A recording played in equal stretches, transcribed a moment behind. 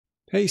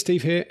Hey,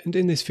 Steve here, and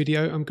in this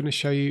video I'm going to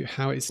show you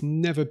how it's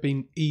never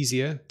been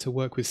easier to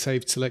work with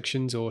saved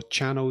selections or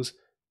channels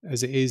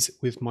as it is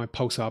with my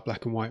Pulsar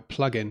black and white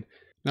plugin.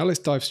 Now let's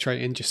dive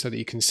straight in just so that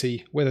you can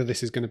see whether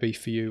this is going to be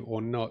for you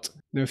or not.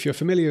 Now if you're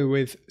familiar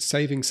with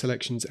saving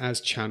selections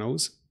as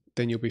channels,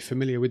 then you'll be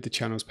familiar with the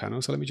channels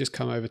panel. So let me just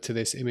come over to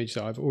this image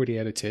that I've already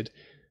edited.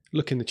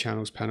 Look in the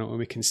channels panel and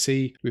we can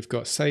see we've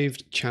got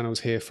saved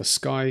channels here for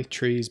sky,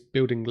 trees,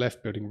 building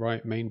left, building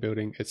right, main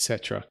building,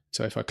 etc.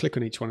 So if I click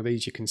on each one of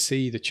these, you can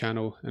see the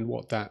channel and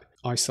what that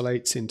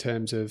isolates in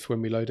terms of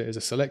when we load it as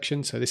a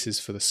selection. So this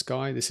is for the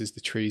sky, this is the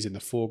trees in the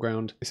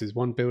foreground, this is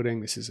one building,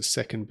 this is a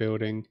second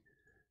building,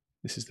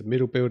 this is the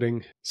middle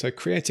building. So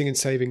creating and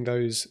saving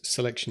those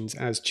selections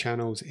as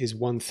channels is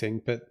one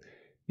thing, but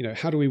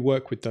how do we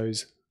work with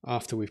those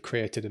after we've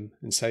created them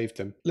and saved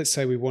them? Let's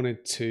say we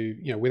wanted to,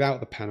 without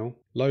the panel,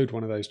 load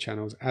one of those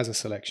channels as a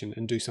selection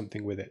and do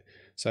something with it.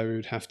 So we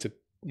would have to,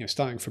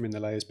 starting from in the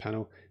layers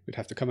panel, we'd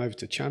have to come over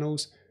to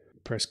channels,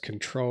 press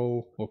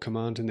Control or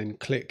Command and then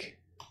click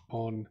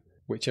on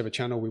whichever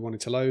channel we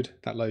wanted to load.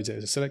 That loads it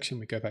as a selection.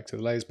 We go back to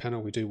the layers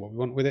panel, we do what we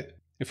want with it.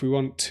 If we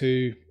want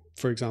to,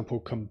 for example,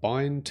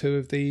 combine two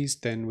of these,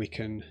 then we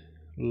can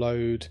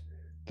load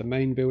the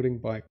main building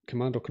by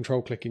Command or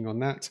Control clicking on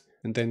that.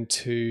 And then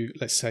to,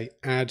 let's say,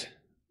 add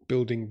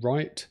building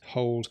right,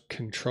 hold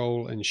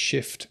Control and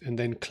Shift and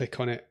then click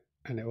on it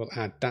and it will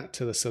add that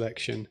to the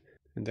selection.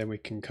 And then we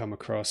can come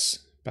across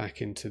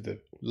back into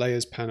the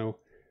layers panel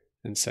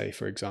and say,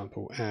 for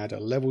example, add a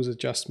levels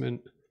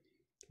adjustment,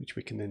 which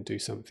we can then do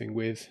something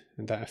with,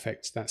 and that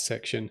affects that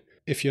section.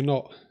 If you're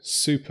not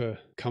super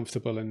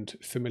comfortable and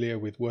familiar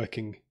with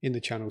working in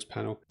the channels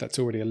panel, that's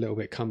already a little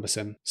bit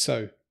cumbersome.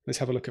 So let's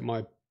have a look at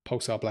my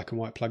Pulsar black and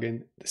white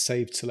plugin, the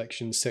saved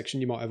selections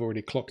section. You might have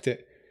already clocked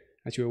it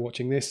as you were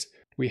watching this.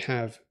 We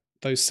have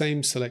those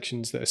same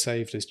selections that are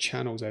saved as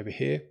channels over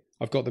here.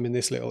 I've got them in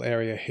this little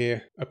area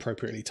here,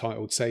 appropriately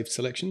titled saved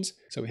selections.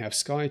 So we have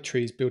sky,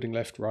 trees, building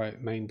left,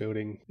 right, main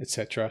building,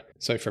 etc.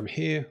 So from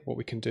here, what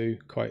we can do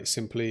quite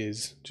simply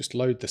is just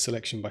load the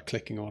selection by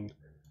clicking on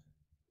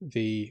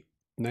the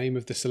name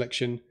of the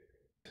selection.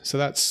 So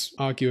that's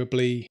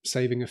arguably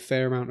saving a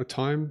fair amount of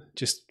time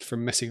just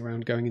from messing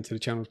around going into the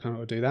channels panel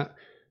to do that.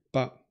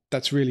 But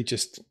that's really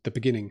just the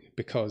beginning,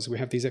 because we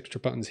have these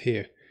extra buttons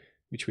here,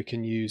 which we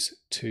can use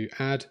to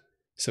add,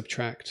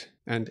 subtract,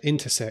 and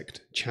intersect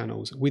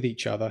channels with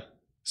each other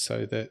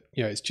so that,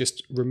 it's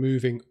just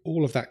removing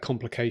all of that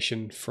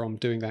complication from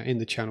doing that in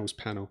the channels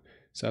panel.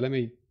 So let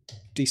me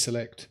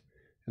deselect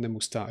and then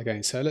we'll start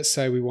again. So let's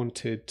say we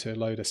wanted to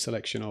load a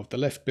selection of the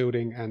left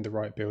building and the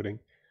right building.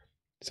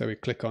 So we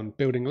click on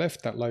building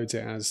left, that loads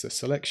it as the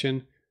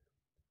selection.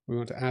 We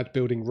want to add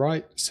building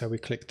right, so we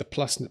click the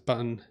plus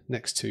button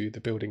next to the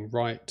building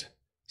right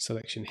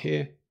selection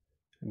here.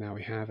 And now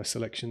we have a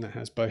selection that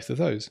has both of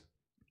those.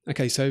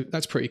 Okay, so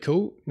that's pretty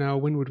cool. Now,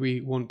 when would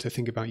we want to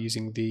think about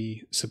using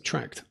the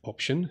subtract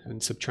option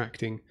and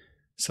subtracting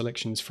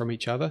selections from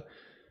each other?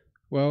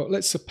 Well,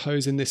 let's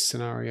suppose in this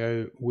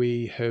scenario,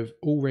 we have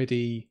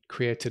already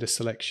created a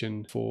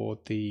selection for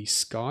the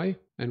sky,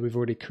 and we've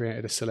already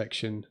created a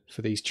selection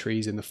for these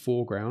trees in the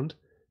foreground.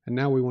 And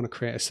now we want to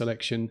create a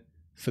selection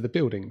for the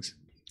buildings.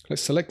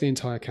 Let's select the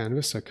entire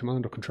canvas, so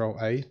Command or Control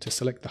A to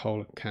select the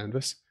whole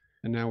canvas.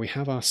 And now we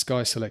have our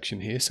sky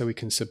selection here, so we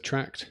can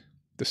subtract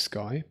the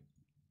sky.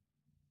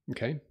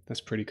 Okay,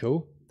 that's pretty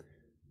cool.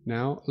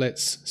 Now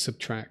let's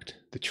subtract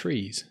the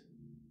trees.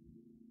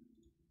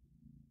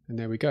 And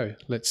there we go.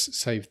 Let's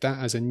save that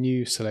as a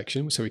new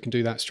selection, so we can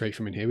do that straight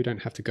from in here. We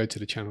don't have to go to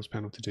the channels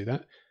panel to do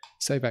that.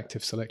 Save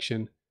active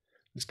selection.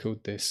 Let's call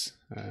this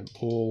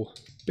all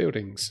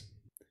buildings.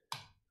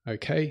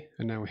 Okay,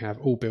 and now we have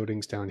all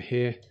buildings down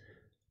here.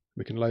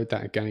 We can load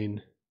that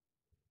again.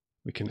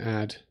 We can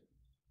add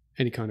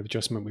any kind of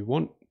adjustment we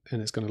want, and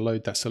it's going to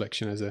load that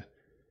selection as a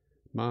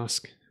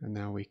mask. And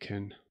now we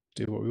can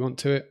do what we want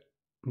to it.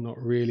 I'm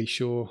not really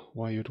sure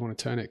why you'd want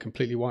to turn it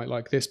completely white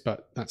like this,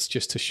 but that's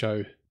just to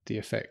show the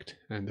effect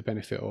and the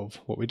benefit of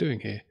what we're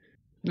doing here.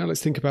 Now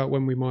let's think about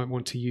when we might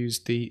want to use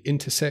the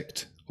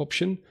intersect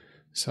option.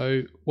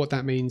 So what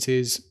that means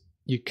is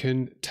you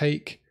can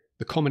take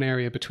the common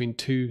area between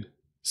two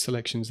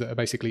selections that are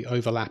basically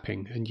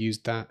overlapping and use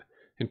that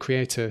and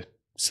create a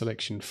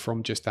selection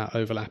from just that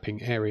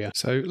overlapping area.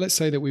 So let's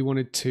say that we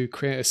wanted to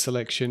create a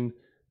selection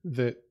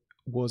that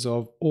was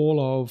of all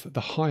of the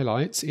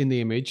highlights in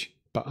the image,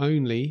 but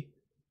only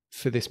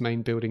for this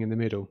main building in the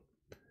middle.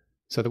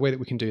 So the way that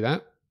we can do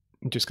that,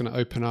 I'm just going to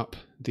open up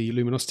the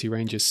luminosity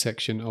ranges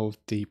section of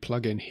the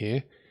plugin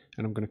here,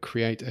 and I'm going to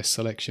create a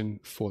selection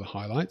for the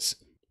highlights.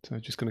 So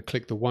I'm just going to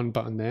click the one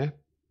button there,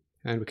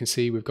 and we can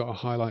see we've got a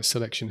highlight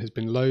selection has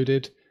been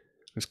loaded.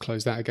 Let's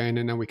close that again,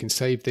 and now we can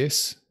save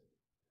this.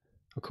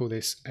 I'll call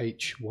this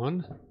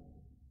H1.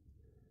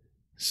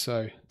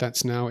 So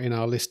that's now in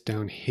our list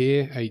down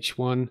here,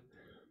 H1.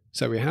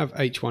 So we have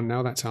H1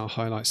 now, that's our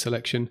highlight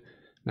selection.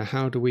 Now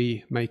how do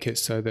we make it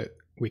so that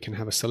we can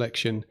have a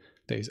selection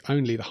that is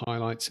only the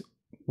highlights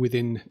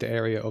within the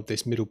area of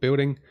this middle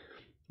building?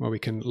 Well, we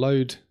can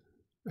load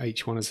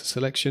H1 as a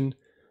selection,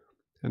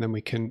 and then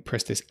we can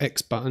press this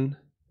X button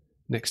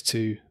next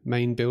to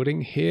main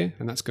building here,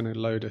 and that's going to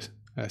load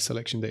a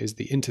selection that is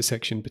the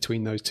intersection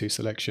between those two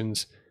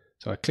selections.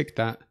 So I click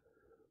that.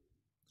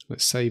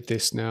 Let's save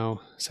this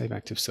now. Save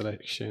active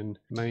selection,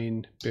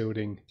 main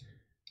building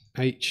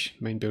H,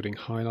 main building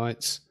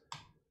highlights.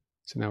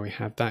 So now we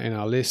have that in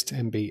our list,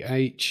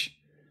 MBH.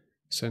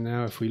 So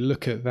now if we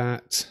look at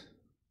that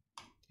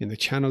in the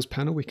channels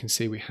panel, we can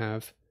see we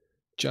have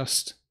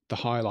just the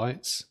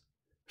highlights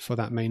for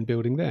that main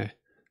building there.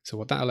 So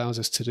what that allows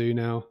us to do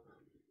now,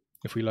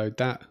 if we load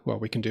that, well,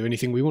 we can do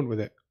anything we want with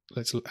it.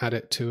 Let's add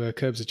it to a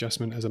curves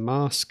adjustment as a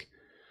mask,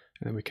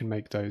 and then we can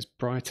make those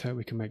brighter.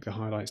 We can make the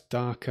highlights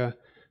darker.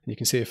 And you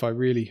can see if I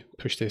really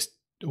push this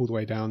all the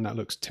way down, that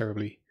looks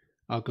terribly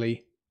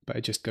ugly, but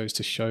it just goes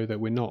to show that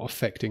we're not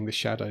affecting the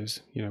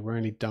shadows. You know, we're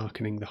only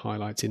darkening the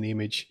highlights in the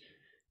image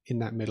in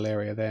that middle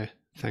area there,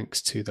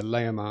 thanks to the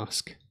layer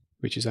mask,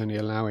 which is only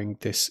allowing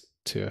this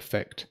to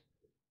affect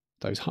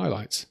those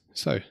highlights.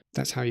 So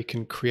that's how you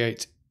can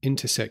create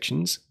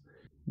intersections.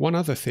 One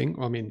other thing,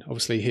 I mean,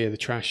 obviously here the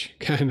trash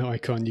can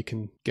icon, you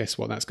can guess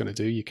what that's going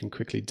to do. You can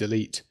quickly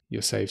delete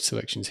your saved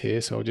selections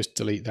here. So I'll just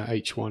delete that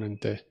H1 and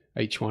the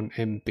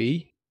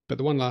H1MB. But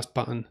the one last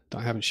button that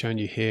I haven't shown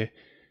you here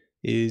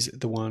is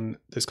the one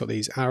that's got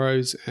these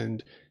arrows.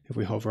 And if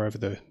we hover over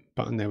the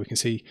button there, we can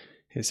see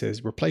it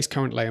says replace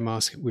current layer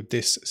mask with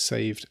this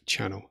saved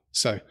channel.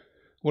 So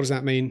what does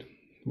that mean?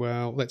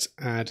 Well, let's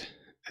add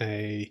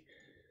a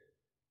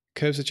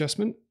curves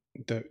adjustment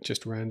that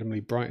just randomly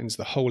brightens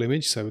the whole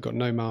image, so we've got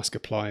no mask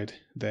applied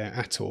there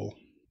at all.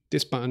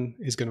 This button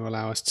is going to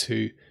allow us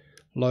to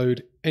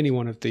load any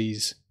one of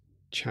these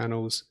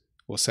channels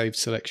or saved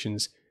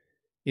selections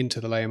into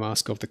the layer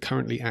mask of the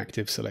currently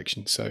active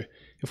selection. So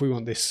if we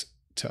want this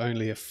to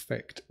only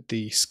affect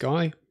the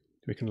sky,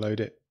 we can load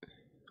it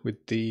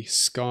with the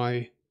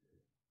sky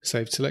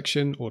saved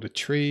selection, or the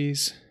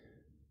trees,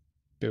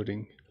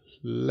 building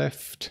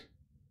left,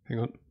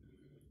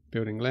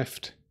 building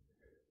left,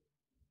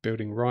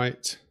 building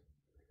right,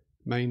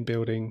 main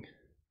building,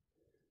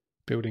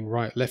 building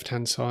right left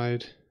hand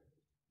side,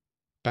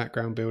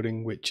 background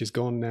building, which is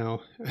gone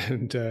now,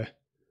 and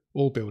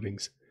all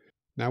buildings.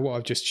 Now what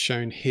I've just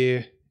shown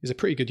here is a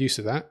pretty good use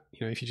of that.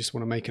 You know, if you just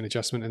want to make an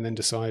adjustment and then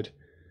decide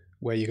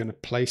where you're going to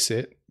place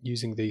it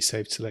using these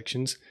saved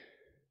selections.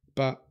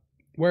 But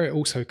where it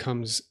also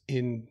comes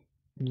in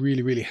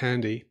really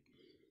handy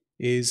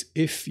is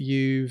if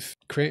you've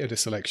created a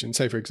selection,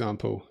 say for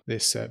example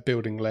this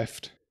building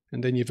left,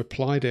 and then you've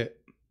applied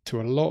it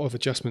to a lot of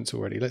adjustments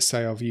already. Let's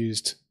say I've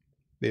used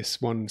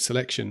this one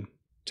selection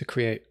to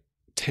create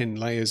 10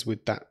 layers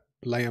with that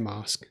layer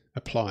mask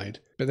applied,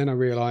 but then I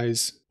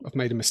realize I've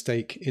made a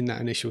mistake in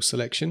that initial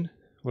selection.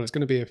 Well, it's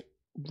going to be a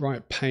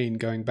right pain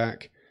going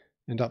back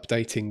and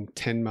updating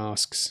 10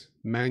 masks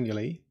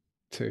manually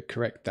to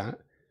correct that.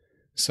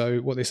 So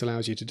what this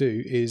allows you to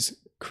do is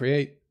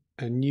create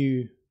a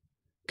new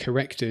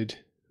corrected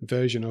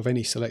version of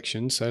any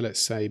selection. So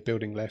let's say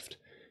building left.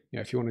 You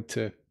know, if you wanted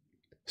to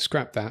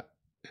scrap that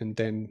and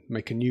then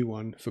make a new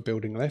one for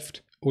building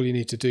left, all you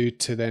need to do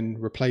to then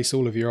replace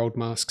all of your old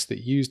masks that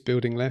used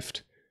building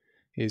left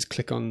is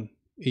click on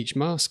each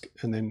mask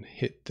and then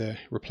hit the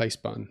replace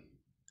button.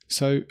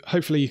 So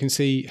hopefully you can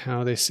see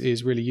how this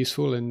is really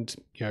useful, and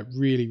you know,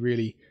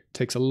 really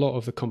takes a lot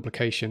of the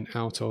complication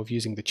out of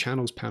using the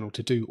channels panel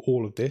to do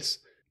all of this.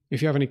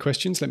 If you have any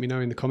questions, let me know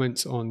in the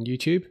comments on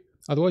YouTube.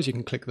 Otherwise, you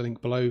can click the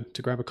link below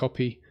to grab a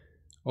copy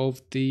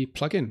of the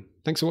plugin.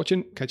 Thanks for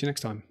watching. Catch you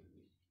next time.